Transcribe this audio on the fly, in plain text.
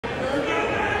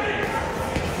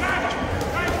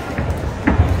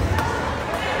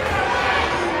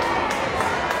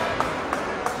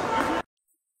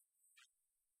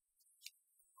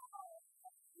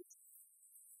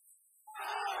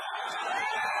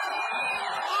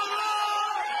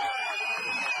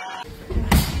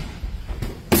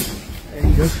There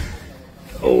you go.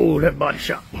 Oh, that body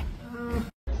shot.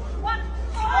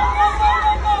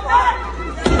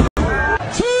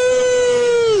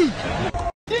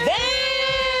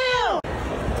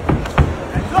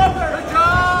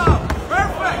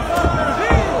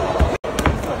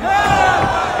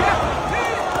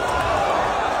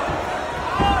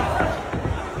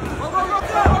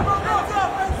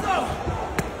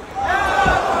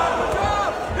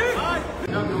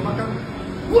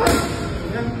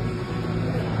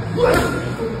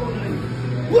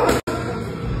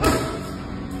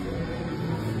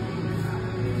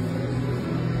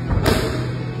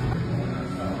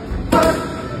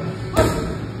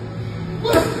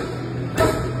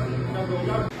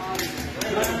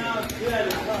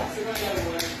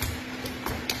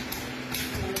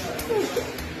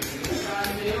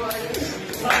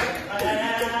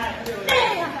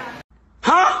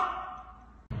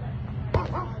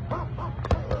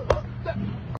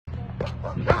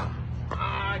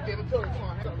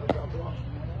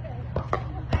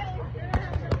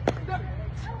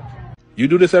 You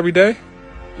do this every day?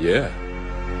 Yeah.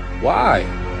 Why?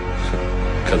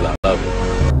 'Cause I love it.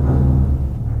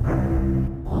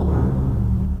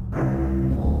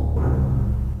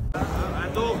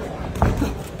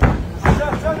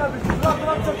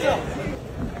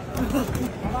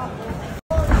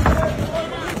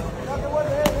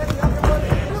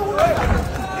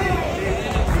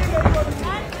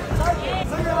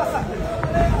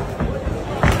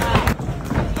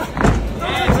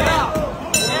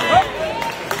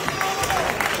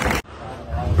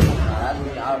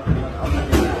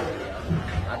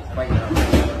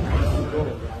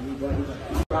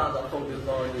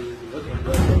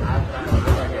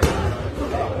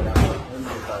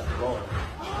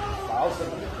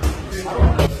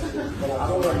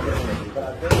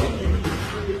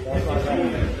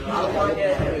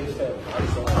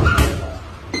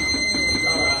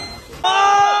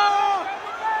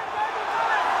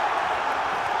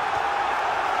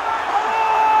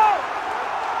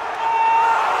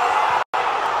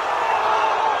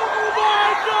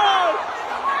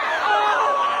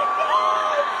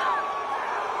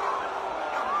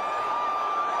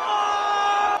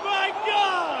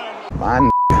 My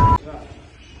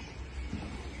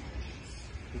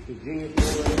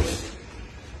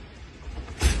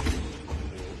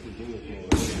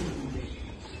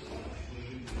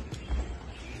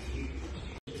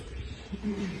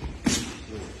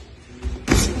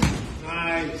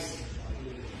Nice.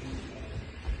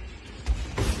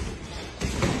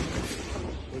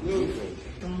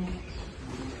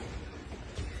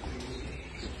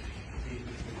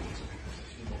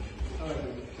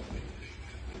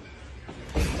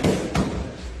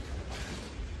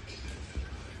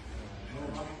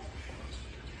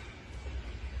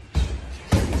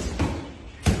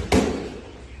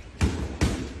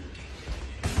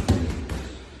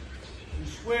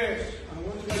 Squares. I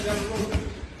want you guys down the road.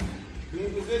 Be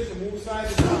in position. Move side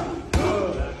to side.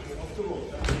 Good. Off the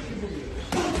road. Keep moving.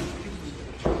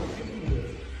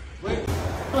 Wait.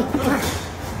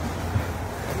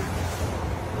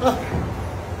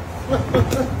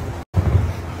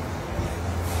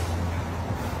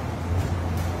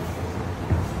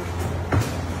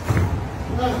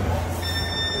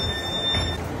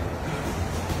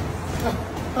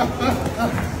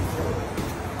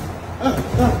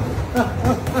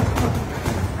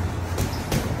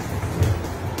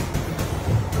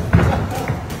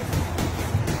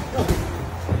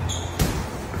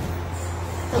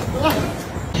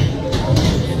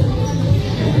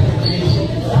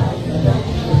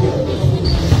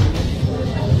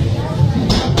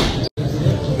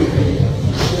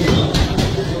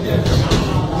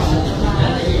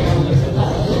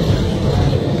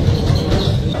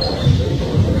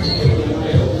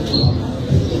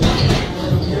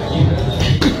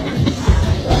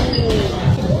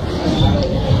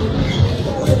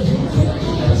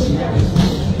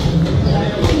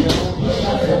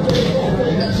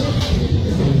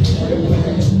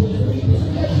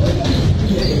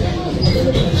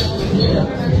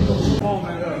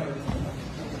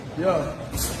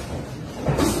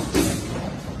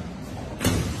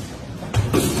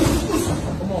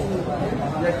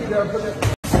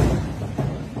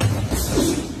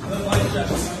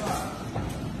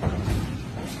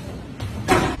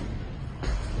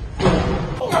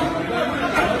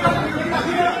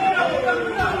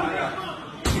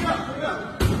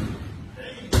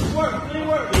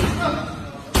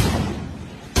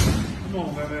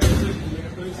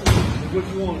 What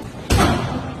you want?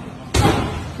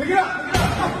 Pick it up! Pick it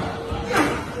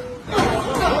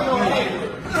up!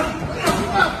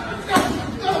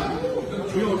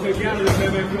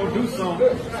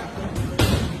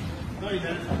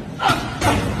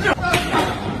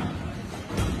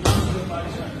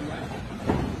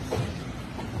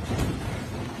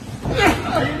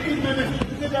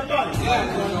 Get that body.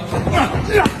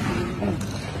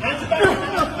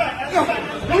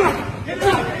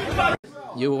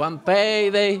 You want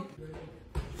payday?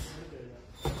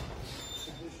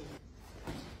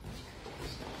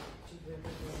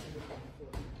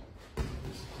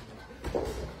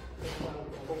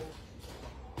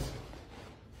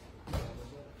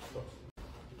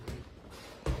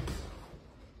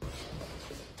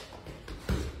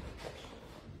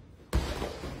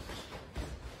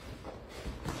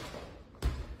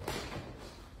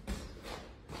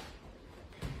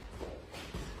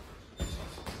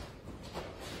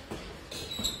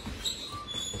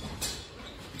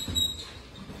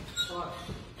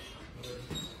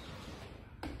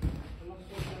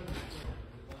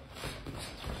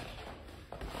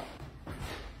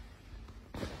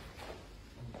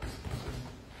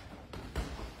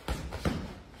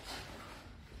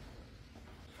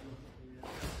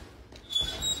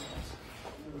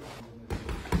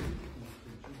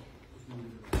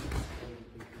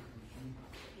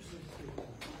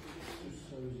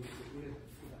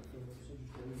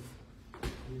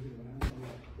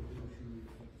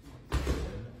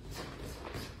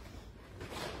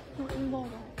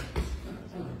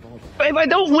 If I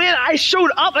don't win, I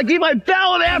showed up. I gave my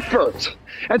valid effort.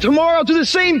 And tomorrow I'll do the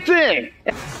same thing.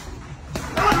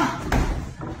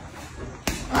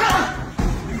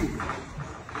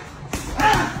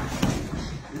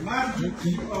 Imagine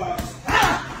you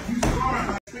scoring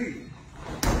my speed.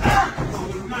 So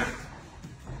it's nice.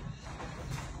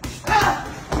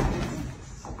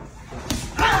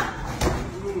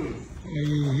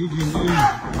 He getting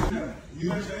in. You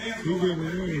let your hands He go. getting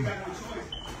You in. got no choice.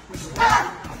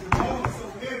 The ball is so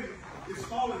heavy, it's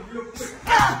falling real quick.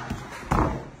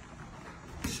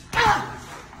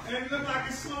 And it looks like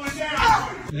it's slowing down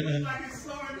for you. It looks like it's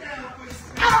slowing down for you.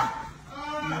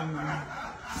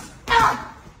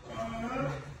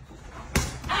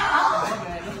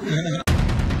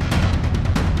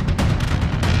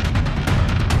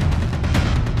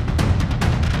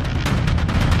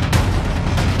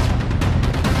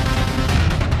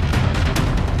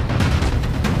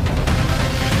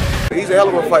 He's a hell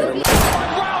of a fighter.